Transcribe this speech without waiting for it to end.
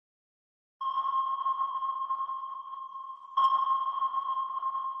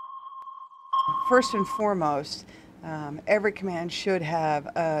First and foremost, every command should have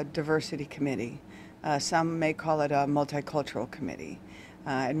a diversity committee. Some may call it a multicultural committee.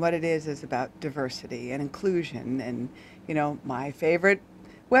 And what it is about diversity and inclusion. And, you know, my favorite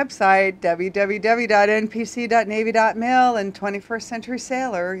website, www.npc.navy.mil, and 21st Century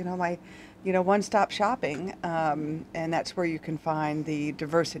Sailor, you know, my one-stop shopping, and that's where you can find the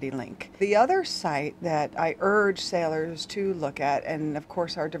diversity link. The other site that I urge sailors to look at, and of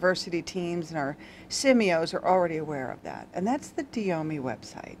course our diversity teams and our CMEOs are already aware of that, and that's the DOMI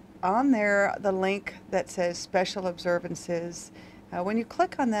website. On there, the link that says Special Observances, when you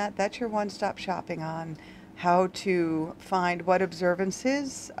click on that, that's your one-stop shopping on how to find what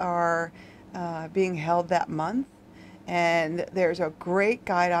observances are being held that month. And there's a great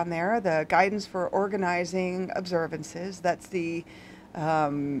guide on there, the guidance for organizing observances. That's the,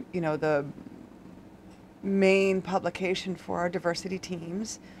 the main publication for our diversity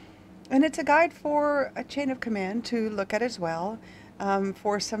teams. And it's a guide for a chain of command to look at as well,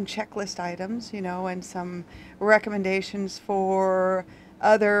 for some checklist items, you know, and some recommendations for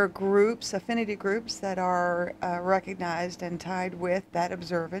other groups, affinity groups that are recognized and tied with that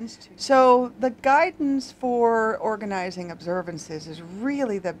observance. So the guidance for organizing observances is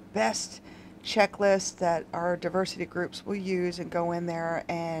really the best checklist that our diversity groups will use and go in there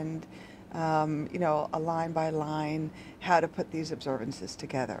and, a line by line, how to put these observances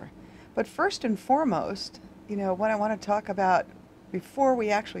together. But first and foremost, you know, what I want to talk about before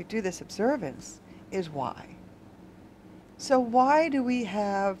we actually do this observance is why. So why do we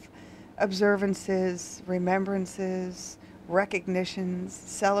have observances, remembrances, recognitions,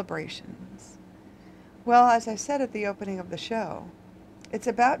 celebrations? Well, as I said at the opening of the show, it's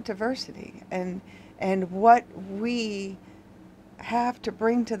about diversity and what we have to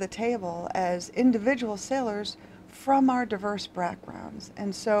bring to the table as individual sailors from our diverse backgrounds.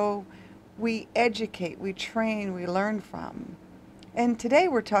 And so we educate, we train, we learn from. And today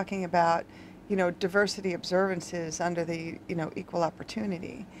we're talking about diversity observances under the, equal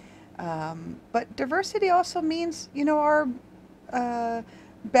opportunity. But diversity also means, our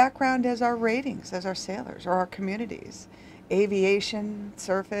background as our ratings, as our sailors or our communities. Aviation,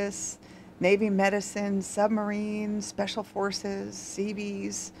 surface, Navy medicine, submarines, special forces,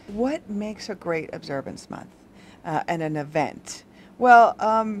 Seabees. What makes a great observance month and an event? Well,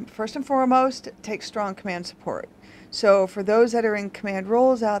 first and foremost, take strong command support. So for those that are in command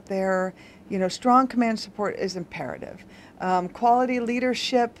roles out there, strong command support is imperative. Quality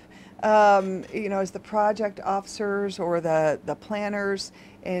leadership, as the project officers or the planners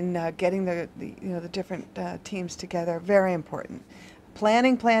in getting the different teams together, very important.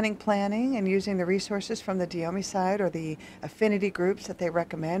 Planning, and using the resources from the DOMI side or the affinity groups that they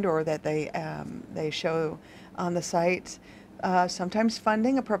recommend or that they show on the site. Sometimes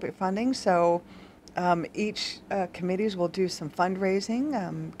funding, appropriate funding. So each committees will do some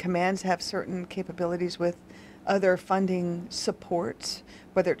fundraising. Commands have certain capabilities with other funding supports,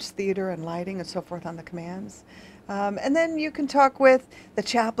 whether it's theater and lighting and so forth on the commands. And then you can talk with the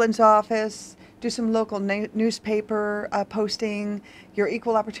chaplain's office, do some local newspaper posting. Your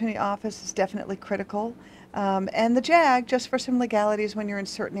equal opportunity office is definitely critical. And the JAG, just for some legalities when you're in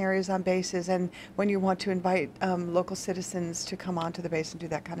certain areas on bases and when you want to invite local citizens to come onto the base and do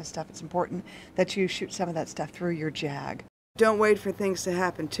that kind of stuff. It's important that you shoot some of that stuff through your JAG. Don't wait for things to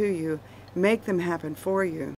happen to you. Make them happen for you.